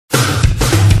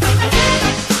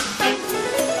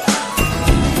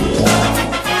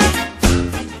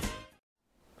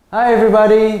Hi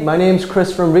everybody, my name's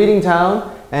Chris from Reading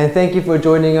Town, and thank you for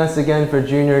joining us again for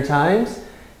Junior Times.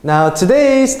 Now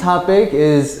today's topic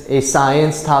is a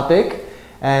science topic,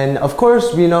 and of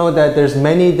course we know that there's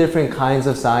many different kinds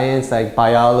of science like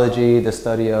biology, the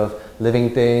study of living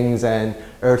things, and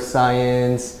earth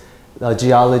science,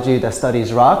 geology that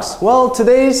studies rocks. Well,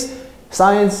 today's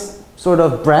science sort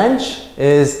of branch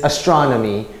is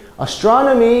astronomy.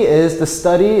 Astronomy is the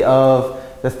study of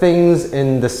the things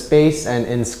in the space and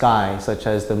in sky, such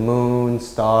as the moon,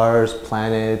 stars,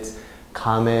 planets,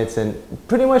 comets, and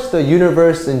pretty much the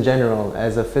universe in general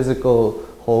as a physical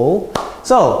whole.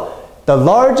 So, the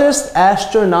largest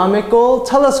astronomical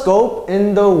telescope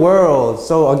in the world.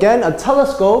 So again, a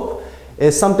telescope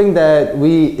is something that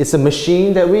it's a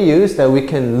machine that we use that we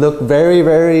can look very,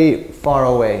 very far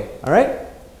away, all right?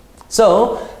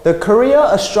 So, the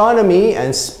Korea Astronomy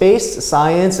and Space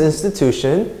Science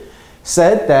Institution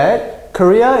said that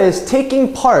Korea is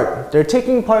taking part. They're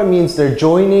taking part means they're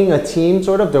joining a team,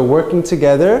 sort of, they're working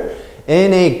together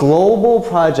in a global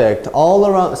project all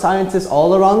around, scientists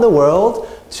all around the world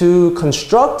to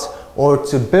construct or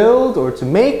to build or to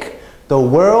make the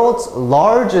world's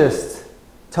largest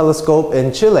telescope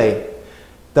in Chile.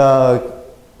 The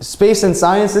Space and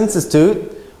Science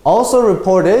Institute also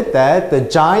reported that the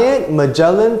Giant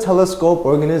Magellan Telescope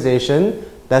Organization,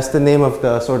 that's the name of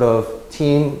the sort of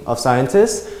team of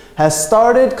scientists, has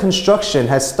started construction,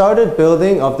 has started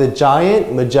building of the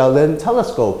Giant Magellan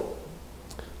Telescope.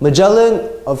 Magellan,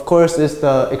 of course, is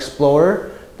the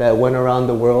explorer that went around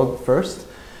the world first.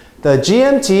 The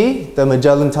GMT, the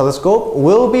Magellan Telescope,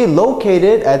 will be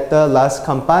located at the Las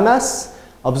Campanas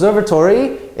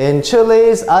Observatory in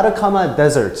Chile's Atacama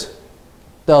Desert.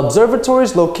 The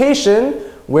observatory's location,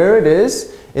 where it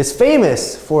is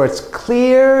famous for its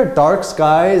clear, dark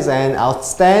skies and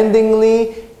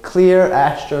outstandingly clear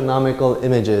astronomical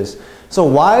images. So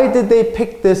why did they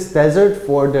pick this desert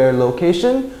for their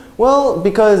location? Well,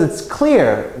 because it's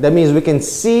clear. That means we can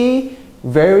see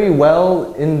very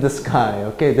well in the sky.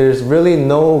 Okay, there's really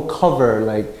no cover,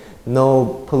 like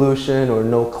no pollution or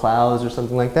no clouds or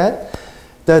something like that.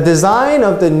 The design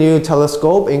of the new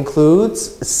telescope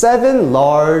includes 7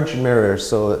 large mirrors.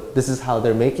 So this is how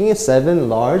they're making it, 7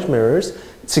 large mirrors.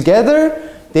 Together,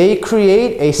 they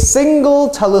create a single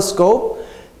telescope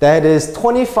that is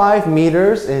 25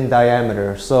 meters in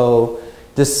diameter. So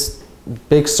this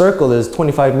big circle is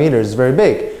 25 meters, it's very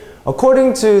big.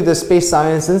 According to the Space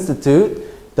Science Institute,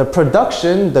 the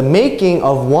production, the making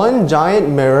of one giant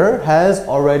mirror has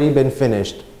already been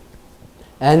finished.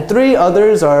 And 3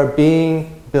 others are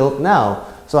being built now.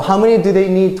 So how many do they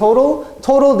need total?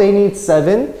 Total they need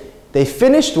 7. They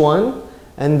finished 1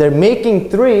 and they're making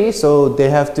 3, so they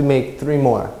have to make 3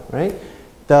 more, right?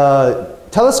 The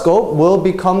telescope will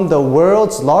become the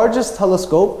world's largest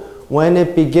telescope when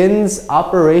it begins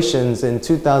operations in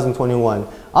 2021.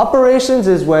 Operations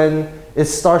is when it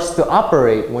starts to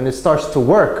operate, when it starts to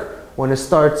work, when it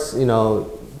starts,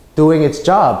 doing its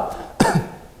job.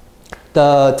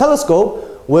 The telescope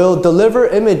will deliver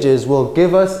images, will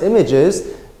give us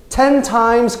images 10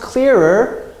 times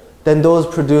clearer than those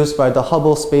produced by the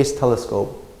Hubble Space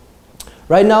Telescope.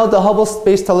 Right now, the Hubble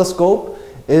Space Telescope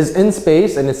is in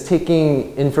space and it's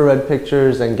taking infrared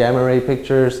pictures and gamma ray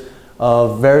pictures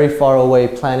of very far away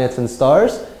planets and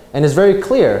stars, and it's very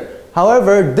clear.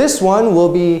 However, this one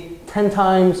will be 10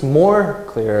 times more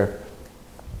clear.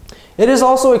 It is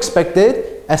also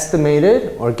expected,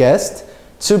 estimated, or guessed,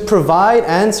 to provide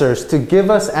answers, to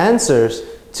give us answers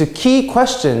to key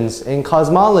questions in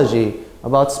cosmology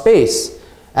about space,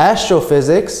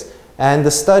 astrophysics, and the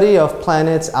study of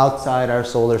planets outside our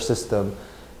solar system.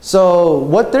 So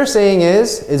what they're saying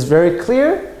is very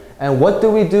clear, and what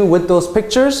do we do with those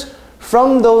pictures?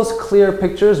 From those clear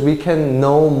pictures, we can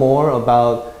know more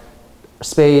about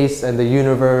space and the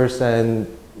universe and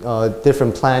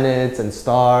different planets and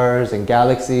stars and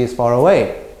galaxies far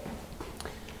away.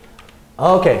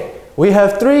 Okay, we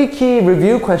have 3 key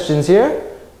review questions here.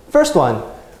 First one,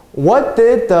 what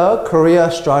did the Korea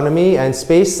Astronomy and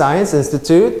Space Science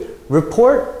Institute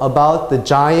report about the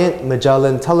Giant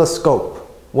Magellan Telescope?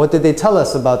 What did they tell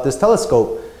us about this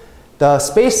telescope? The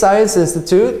Space Science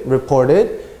Institute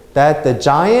reported that the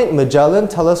Giant Magellan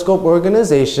Telescope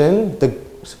Organization, the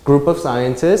group of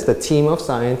scientists, the team of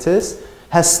scientists,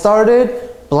 has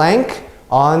started blank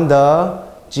on the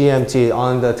GMT,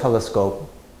 on the telescope.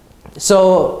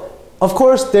 So, of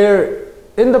course, they're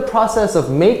in the process of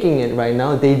making it right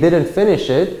now. They didn't finish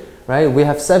it, right? We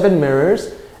have 7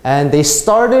 mirrors, and they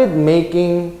started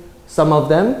making some of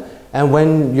them. And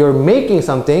when you're making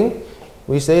something,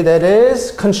 we say that it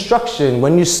is construction.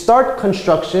 When you start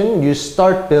construction, you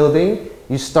start building,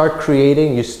 You start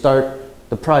creating, you start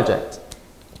the project.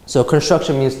 So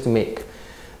construction means to make.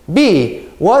 B,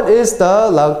 what is the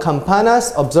La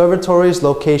Campanas Observatory's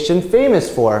location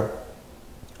famous for?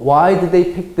 Why did they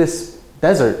pick this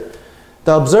desert?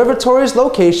 The observatory's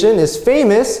location is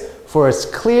famous for its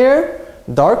clear,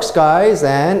 dark skies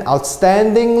and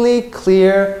outstandingly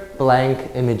clear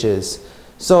blank images.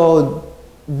 So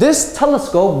this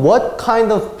telescope, what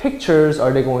kind of pictures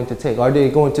are they going to take? Are they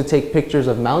going to take pictures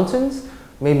of mountains?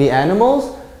 Maybe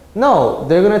animals? No,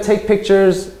 they're going to take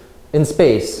pictures in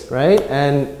space, right?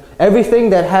 And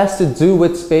everything that has to do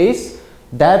with space,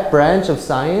 that branch of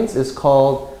science is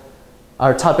called,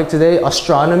 our topic today,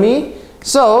 astronomy.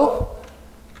 So,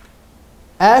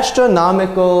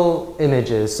 astronomical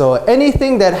images. So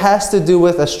anything that has to do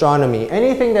with astronomy,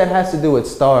 anything that has to do with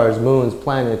stars, moons,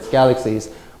 planets, galaxies,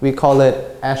 we call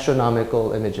it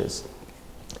astronomical images.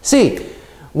 C,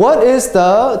 what is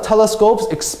the telescope's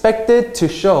expected to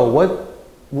show?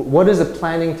 What is it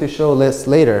planning to show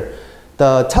later?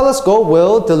 The telescope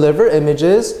will deliver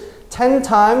images 10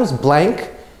 times blank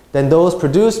than those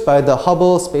produced by the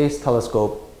Hubble Space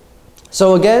Telescope.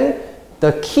 So again,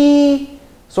 the key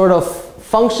sort of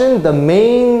function, the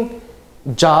main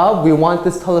job we want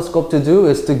this telescope to do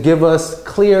is to give us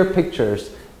clear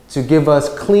pictures, to give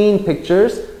us clean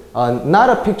pictures, not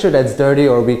a picture that's dirty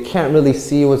or we can't really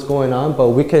see what's going on, but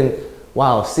we can,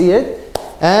 wow, see it.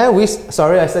 And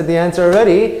sorry, I said the answer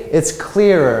already, it's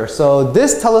clearer. So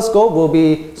this telescope will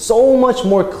be so much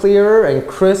more clearer and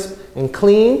crisp and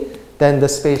clean than the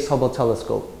Space Hubble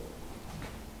telescope.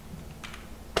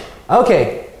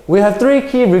 Okay, we have 3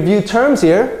 key review terms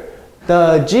here.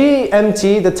 The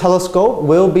GMT, the telescope,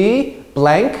 will be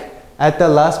blank at the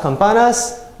Las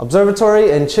Campanas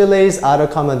Observatory in Chile's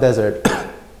Atacama Desert.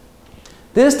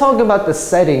 This is talking about the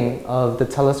setting of the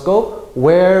telescope.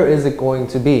 Where is it going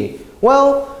to be?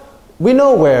 Well, we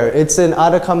know where. It's in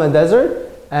Atacama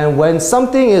Desert. And when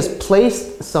something is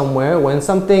placed somewhere, when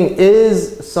something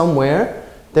is somewhere,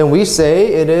 then we say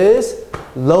it is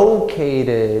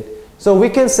located. So we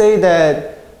can say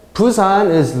that Busan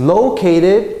is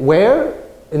located where?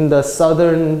 In the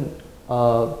southern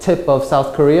tip of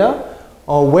South Korea.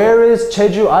 Or where is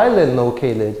Jeju Island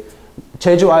located?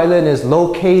 Jeju Island is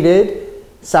located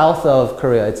south of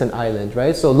Korea. It's an island,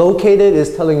 right? So located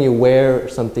is telling you where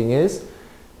something is.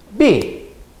 B,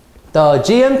 the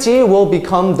GMT will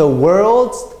become the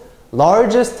world's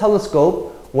largest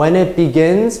telescope when it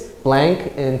begins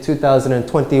blank in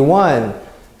 2021.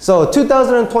 So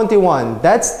 2021,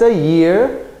 that's the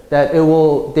year that they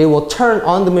will turn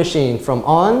on the machine from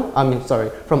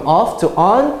off to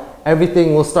on.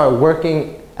 Everything will start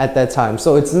working at that time.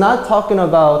 So it's not talking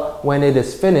about when it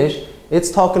is finished. It's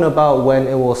talking about when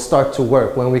it will start to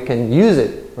work, when we can use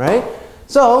it, right?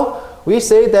 So we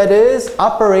say that is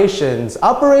operations.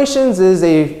 Operations is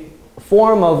a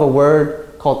form of a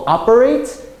word called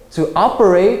operate. To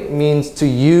operate means to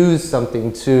use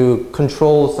something, to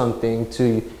control something,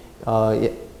 to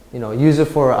use it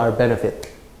for our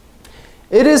benefit.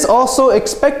 It is also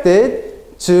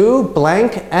expected to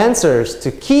blank answers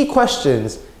to key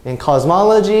questions in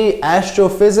cosmology,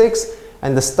 astrophysics,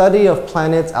 and the study of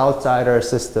planets outside our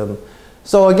system.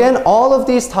 So again, all of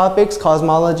these topics,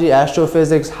 cosmology,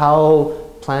 astrophysics, how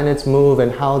planets move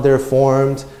and how they're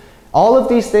formed, all of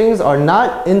these things are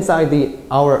not inside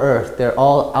our Earth. They're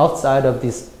all outside of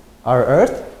our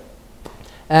Earth.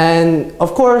 And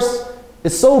of course,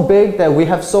 it's so big that we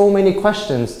have so many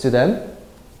questions to them.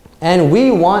 And we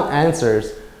want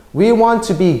answers. We want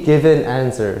to be given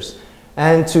answers.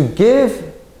 And to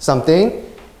give something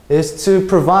is to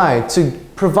provide. To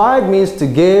provide means to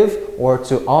give or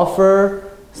to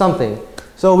offer something.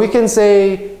 So we can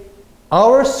say,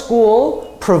 our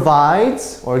school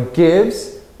provides or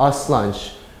gives us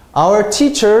lunch. Our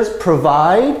teachers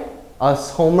provide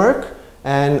us homework,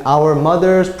 and our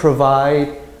mothers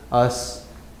provide us,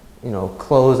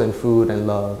 clothes and food and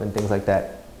love and things like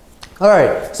that. All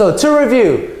right, so to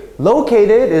review,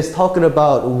 located is talking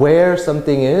about where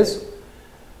something is.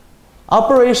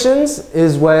 Operations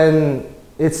is when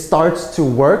it starts to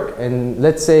work, and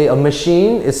let's say a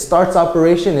machine, it starts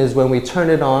operation is when we turn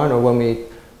it on or when we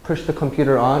push the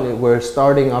computer on, we're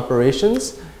starting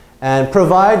operations. And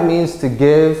provide means to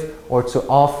give or to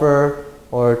offer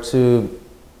or to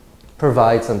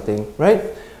provide something, right?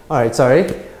 All right, sorry.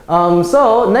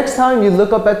 So next time you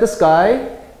look up at the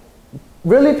sky,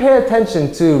 really pay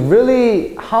attention to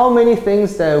really how many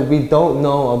things that we don't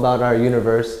know about our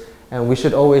universe, and we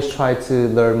should always try to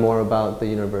learn more about the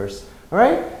universe. All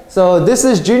right? So this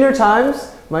is Junior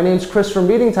Times. My name is Chris from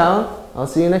Reading Town. I'll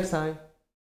see you next time.